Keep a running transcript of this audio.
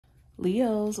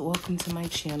Leos, welcome to my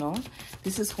channel.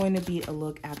 This is going to be a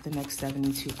look at the next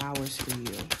 72 hours for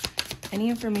you.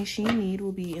 Any information you need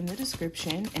will be in the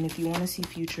description, and if you want to see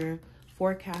future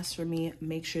forecasts from me,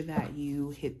 make sure that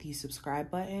you hit the subscribe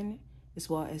button as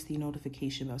well as the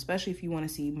notification bell, especially if you want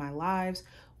to see my lives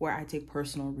where I take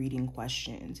personal reading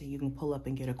questions and you can pull up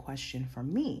and get a question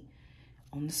from me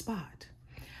on the spot.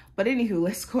 But anywho,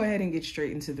 let's go ahead and get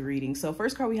straight into the reading. So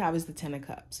first card we have is the Ten of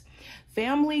Cups.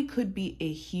 Family could be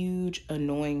a huge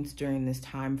annoyance during this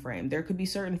time frame. There could be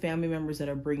certain family members that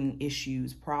are bringing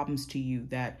issues, problems to you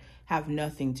that have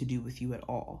nothing to do with you at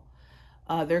all.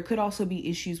 There could also be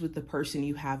issues with the person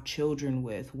you have children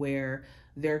with, where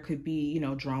there could be,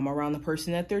 drama around the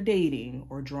person that they're dating,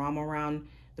 or drama around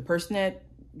the person that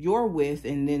you're with,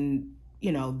 and then,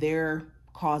 they're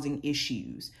causing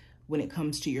issues when it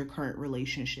comes to your current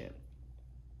relationship.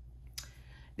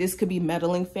 This could be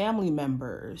meddling family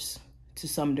members to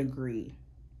some degree.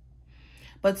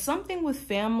 But something with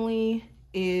family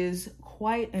is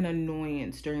quite an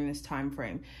annoyance during this time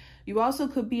frame. You also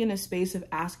could be in a space of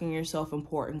asking yourself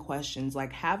important questions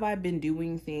like, have I been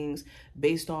doing things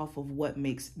based off of what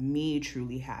makes me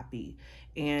truly happy?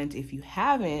 And if you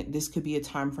haven't, this could be a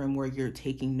time frame where you're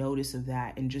taking notice of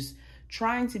that and just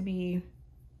trying to be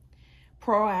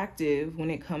proactive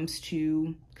when it comes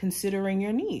to considering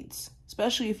your needs,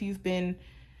 especially if you've been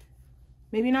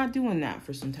maybe not doing that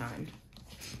for some time.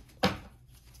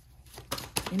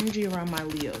 Energy around my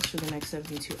Leos for the next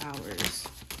 72 hours.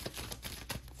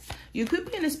 You could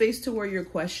be in a space to where you're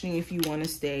questioning if you want to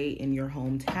stay in your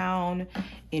hometown,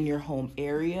 in your home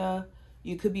area.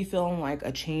 You could be feeling like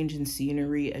a change in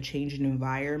scenery, a change in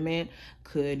environment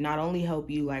could not only help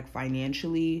you like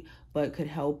financially, but could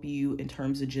help you in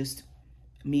terms of just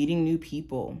meeting new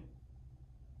people.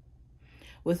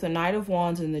 With the Knight of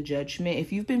Wands and the Judgment,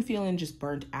 if you've been feeling just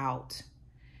burnt out,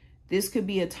 this could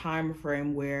be a time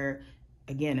frame where,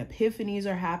 again, epiphanies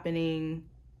are happening.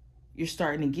 You're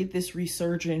starting to get this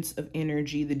resurgence of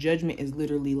energy. The Judgment is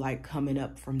literally like coming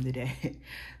up from the dead.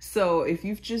 So if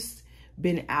you've just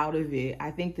been out of it, I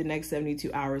think the next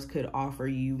 72 hours could offer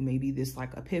you maybe this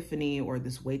like epiphany or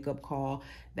this wake-up call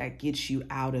that gets you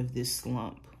out of this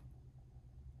slump.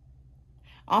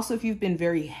 Also, if you've been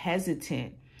very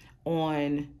hesitant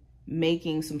on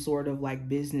making some sort of like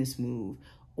business move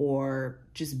or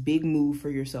just big move for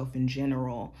yourself in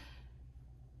general,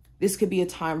 this could be a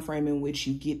time frame in which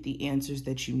you get the answers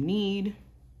that you need,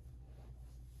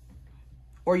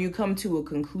 or you come to a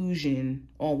conclusion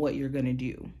on what you're going to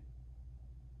do.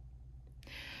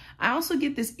 I also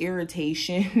get this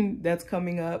irritation that's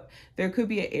coming up. There could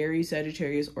be an Aries,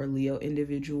 Sagittarius, or Leo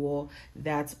individual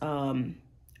that's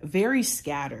very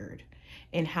scattered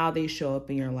in how they show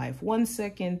up in your life. One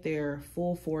second, they're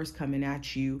full force coming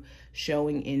at you,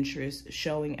 showing interest,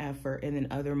 showing effort, and then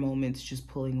other moments just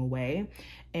pulling away.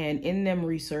 And in them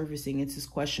resurfacing, it's this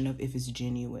question of if it's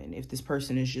genuine, if this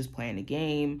person is just playing a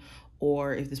game,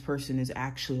 or if this person is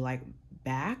actually like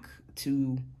back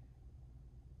to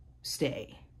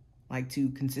stay, like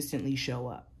to consistently show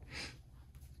up.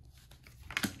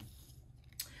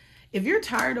 If you're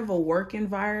tired of a work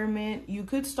environment, you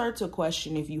could start to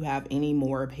question if you have any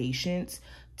more patience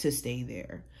to stay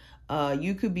there.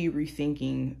 You could be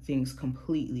rethinking things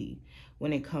completely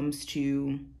when it comes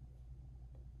to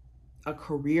a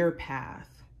career path.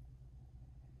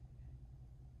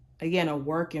 Again, a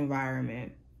work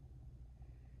environment.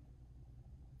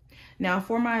 Now,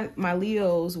 for my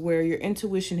Leos, where your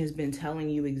intuition has been telling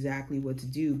you exactly what to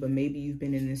do, but maybe you've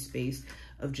been in this space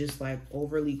of just like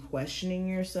overly questioning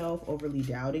yourself, overly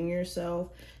doubting yourself,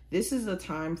 this is a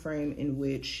time frame in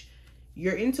which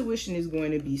your intuition is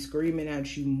going to be screaming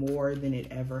at you more than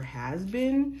it ever has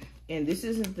been. And this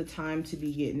isn't the time to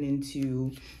be getting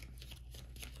into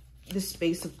the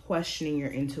space of questioning your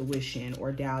intuition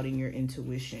or doubting your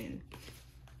intuition.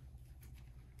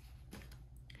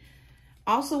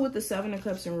 Also, with the Seven of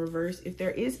Cups in reverse, if there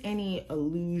is any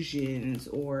illusions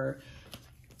or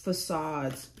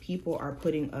facades people are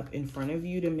putting up in front of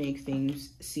you to make things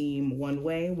seem one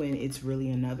way when it's really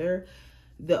another,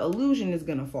 the illusion is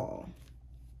gonna fall.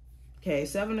 Okay,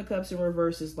 Seven of Cups in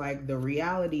reverse is like, the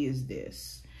reality is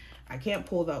this. I can't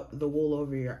pull the wool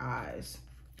over your eyes.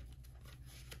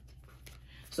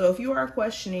 So if you are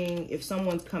questioning if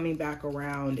someone's coming back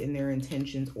around and their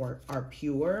intentions are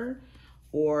pure,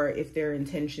 or if their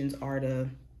intentions are to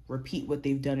repeat what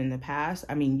they've done in the past,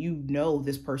 I mean, you know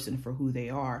this person for who they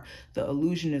are. The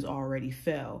illusion has already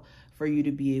fell for you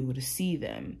to be able to see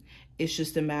them. It's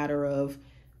just a matter of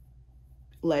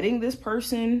letting this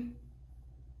person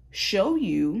show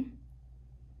you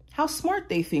how smart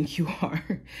they think you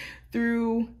are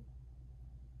through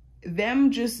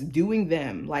them just doing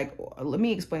them. Like, let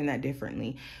me explain that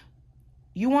differently.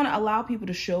 You want to allow people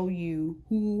to show you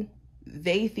who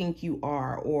they think you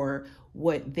are, or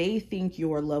what they think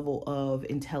your level of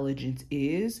intelligence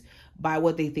is, by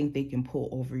what they think they can pull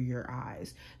over your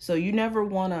eyes. So you never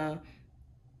want to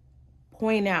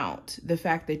point out the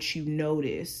fact that you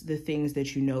notice the things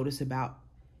that you notice about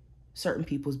certain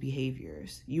people's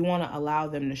behaviors. You want to allow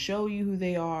them to show you who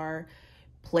they are,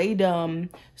 play dumb,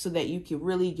 so that you can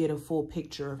really get a full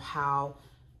picture of how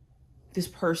this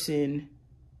person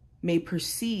may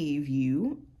perceive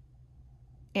you,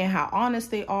 and how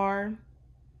honest they are,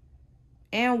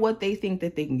 and what they think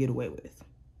that they can get away with.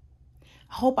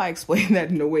 I hope I explained that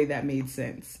in a way that made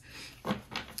sense.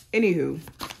 Anywho,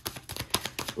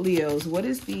 Leos, what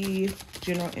is the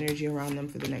general energy around them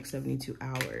for the next 72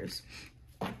 hours?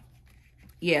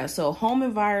 Yeah, so home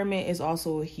environment is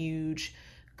also a huge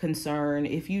concern.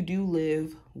 If you do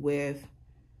live with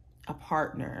a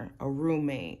partner, a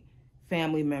roommate,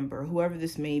 family member, whoever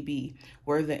this may be,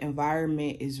 where the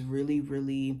environment is really,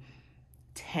 really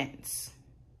tense,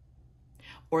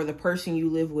 or the person you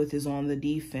live with is on the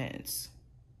defense,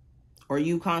 or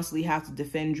you constantly have to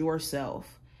defend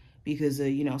yourself because of,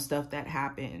 you know, stuff that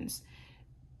happens,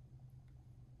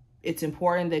 it's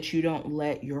important that you don't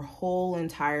let your whole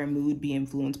entire mood be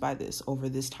influenced by this over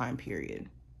this time period.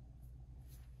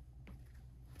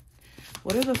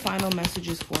 What are the final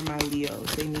messages for my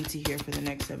Leos they need to hear for the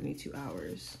next 72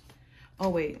 hours? Oh,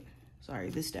 wait. Sorry,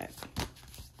 this deck.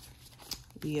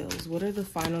 Leos, what are the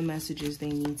final messages they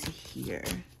need to hear?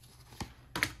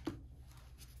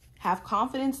 Have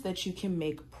confidence that you can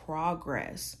make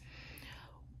progress.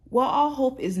 Well, all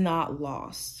hope is not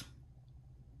lost.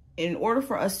 In order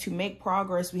for us to make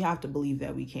progress, we have to believe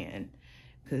that we can.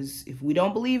 Because if we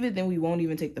don't believe it, then we won't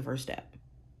even take the first step.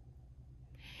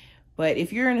 But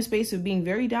if you're in a space of being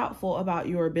very doubtful about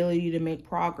your ability to make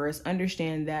progress,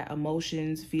 understand that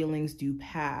emotions, feelings do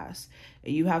pass.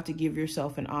 And you have to give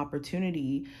yourself an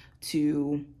opportunity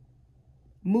to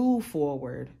move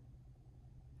forward.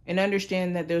 And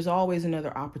understand that there's always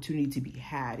another opportunity to be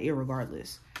had,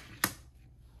 irregardless.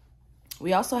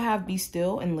 We also have be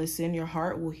still and listen. Your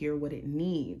heart will hear what it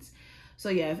needs. So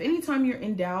yeah, if anytime you're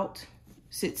in doubt,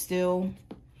 sit still.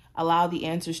 Allow the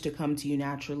answers to come to you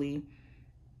naturally.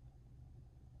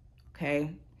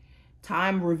 Okay?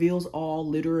 Time reveals all,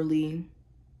 literally.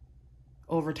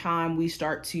 Over time, we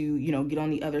start to, you know, get on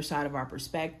the other side of our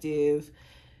perspective.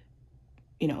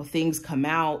 You know, things come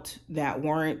out that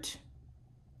weren't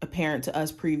apparent to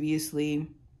us previously.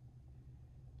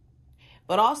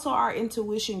 But also our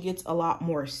intuition gets a lot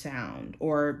more sound,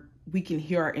 or we can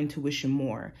hear our intuition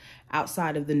more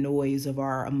outside of the noise of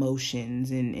our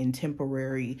emotions and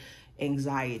temporary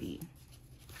anxiety.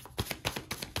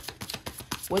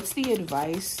 What's the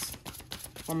advice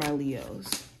for my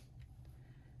Leos?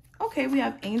 Okay, we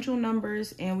have angel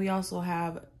numbers and we also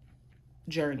have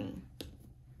journey.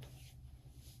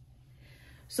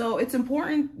 So it's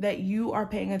important that you are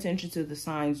paying attention to the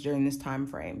signs during this time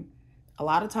frame. A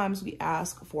lot of times we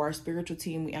ask for our spiritual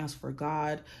team, we ask for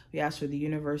God, we ask for the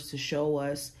universe to show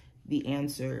us the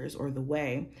answers or the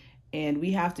way. And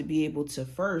we have to be able to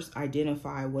first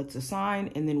identify what's a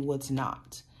sign and then what's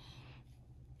not.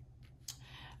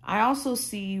 I also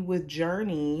see with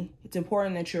journey, it's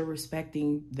important that you're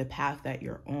respecting the path that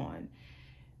you're on.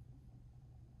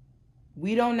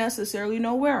 We don't necessarily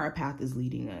know where our path is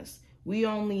leading us. We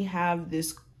only have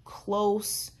this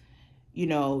close, you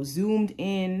know, zoomed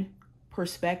in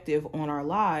perspective on our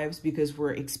lives because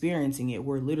we're experiencing it.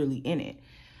 We're literally in it.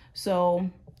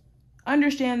 So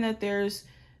understand that there's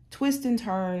twists and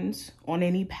turns on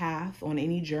any path, on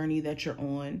any journey that you're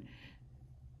on.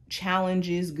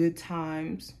 Challenges, good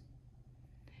times.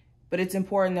 But it's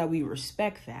important that we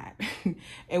respect that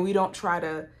and we don't try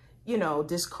to, you know,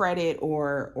 discredit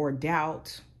or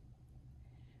doubt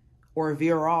or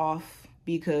veer off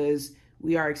because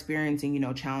we are experiencing, you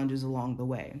know, challenges along the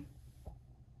way.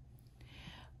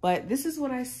 But this is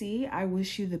what I see. I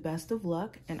wish you the best of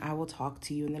luck and I will talk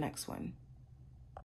to you in the next one.